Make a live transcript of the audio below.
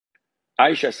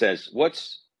Aisha says,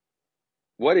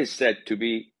 what is said to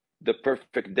be the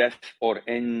perfect death or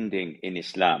ending in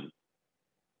Islam?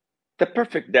 The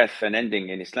perfect death and ending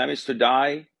in Islam is to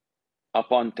die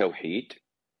upon Tawheed,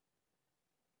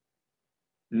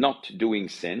 not doing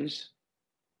sins,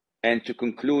 and to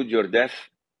conclude your death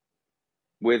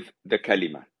with the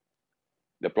kalima.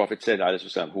 The Prophet said,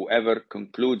 whoever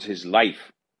concludes his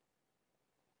life,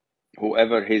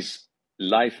 whoever his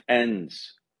life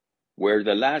ends, where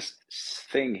the last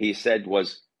thing he said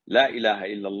was, La ilaha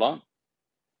illallah,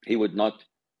 he would not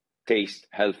taste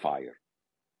hellfire.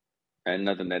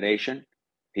 Another narration,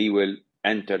 he will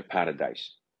enter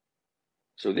paradise.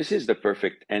 So this is the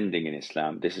perfect ending in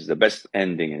Islam. This is the best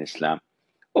ending in Islam.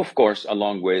 Of course,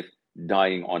 along with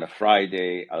dying on a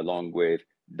Friday, along with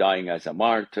dying as a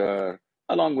martyr,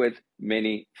 along with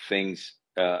many things,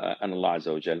 and Allah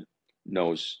Azza wa Jal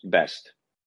knows best.